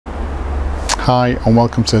Hi and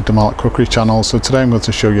welcome to the Malat cookery channel. So today I'm going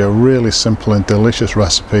to show you a really simple and delicious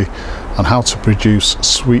recipe on how to produce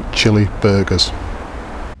sweet chili burgers.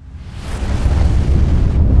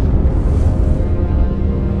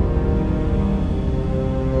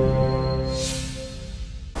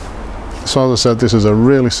 So as I said, this is a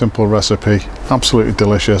really simple recipe, absolutely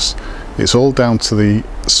delicious. It's all down to the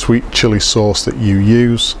sweet chili sauce that you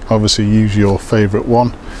use. Obviously use your favourite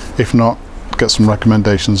one. If not, get some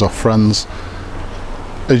recommendations off friends.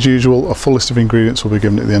 As usual, a full list of ingredients will be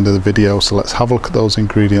given at the end of the video, so let's have a look at those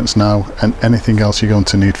ingredients now and anything else you're going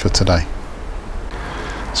to need for today.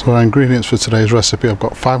 So our ingredients for today's recipe: I've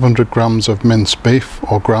got 500 grams of minced beef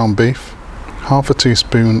or ground beef, half a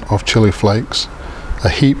teaspoon of chili flakes, a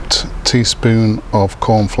heaped teaspoon of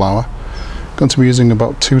corn flour. I'm going to be using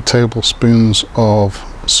about 2 tablespoons of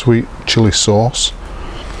sweet chili sauce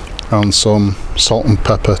and some salt and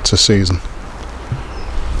pepper to season.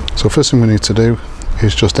 So first thing we need to do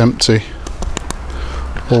is just empty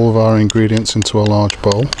all of our ingredients into a large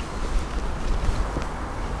bowl.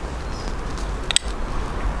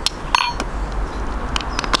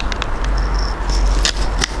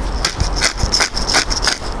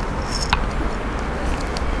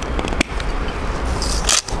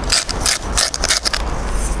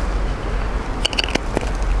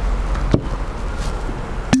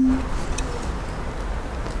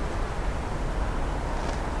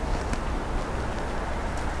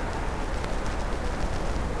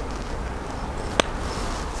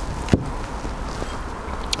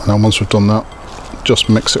 And then once we've done that, just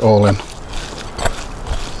mix it all in.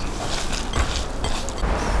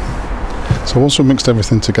 So once we've mixed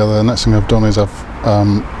everything together, the next thing I've done is I've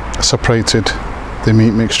separated the meat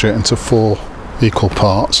mixture into 4 equal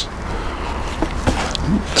parts.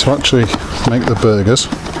 To actually make the burgers,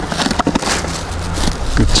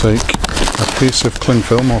 you take a piece of cling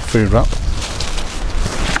film or food wrap,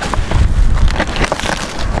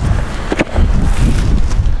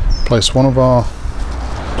 place one of our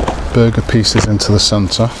burger pieces into the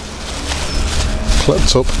centre,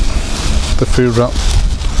 clipped up the food wrap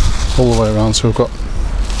all the way around so we've got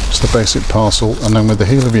just a basic parcel, and then with the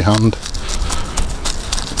heel of your hand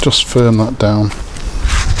just firm that down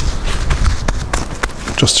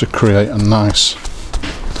just to create a nice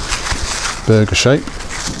burger shape.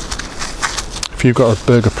 If you've got a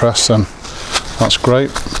burger press then that's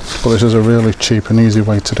great, but this is a really cheap and easy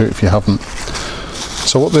way to do it if you haven't.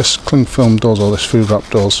 So what this cling film does, or this food wrap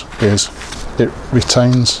does, is it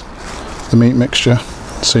retains the meat mixture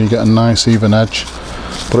so you get a nice even edge,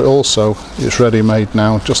 but it also, it's ready made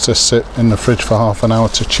now just to sit in the fridge for half an hour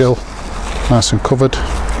to chill, nice and covered.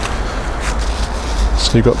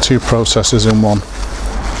 So you've got 2 processes in one.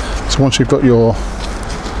 So once you've got your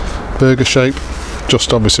burger shape,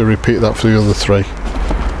 just obviously repeat that for the other 3.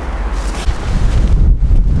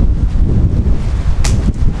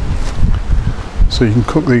 So you can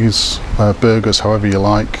cook these burgers however you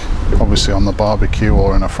like, obviously on the barbecue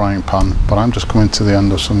or in a frying pan, but I'm just coming to the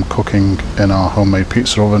end of some cooking in our homemade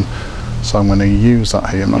pizza oven, so I'm going to use that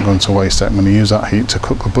heat. I'm not going to waste it. I'm going to use that heat to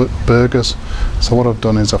cook the burgers. So what I've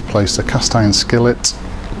done is I've placed a cast iron skillet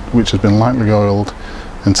which has been lightly oiled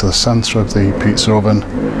into the centre of the pizza oven.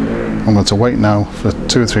 I'm going to wait now for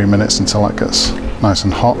 2 or 3 minutes until that gets nice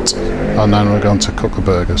and hot, and then we're going to cook the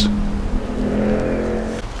burgers.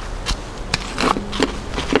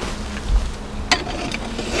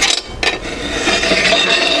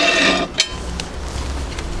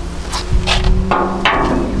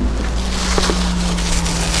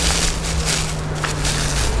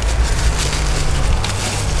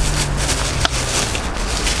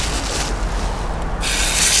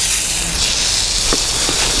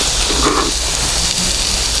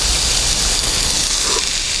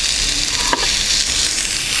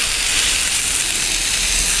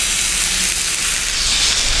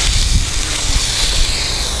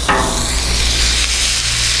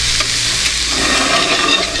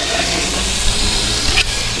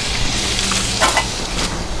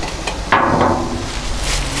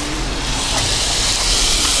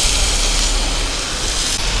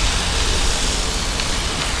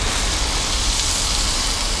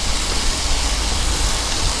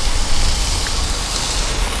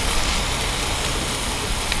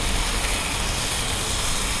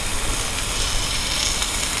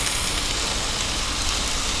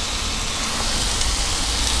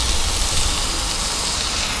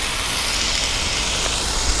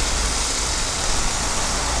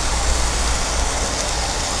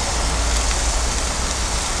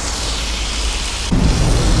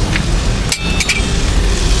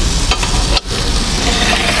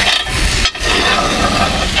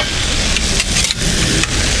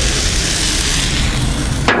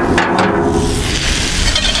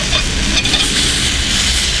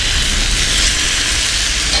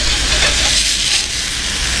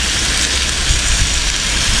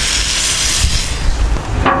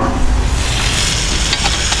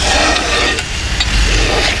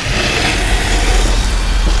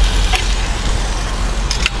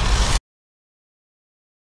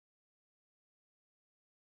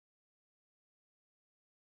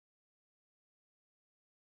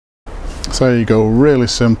 So there you go, really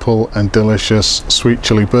simple and delicious sweet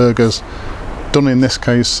chili burgers, done in this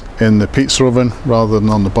case in the pizza oven rather than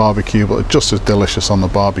on the barbecue, but just as delicious on the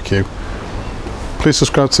barbecue. Please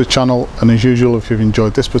subscribe to the channel, and as usual, if you've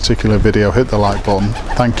enjoyed this particular video, hit the like button.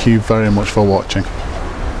 Thank you very much for watching.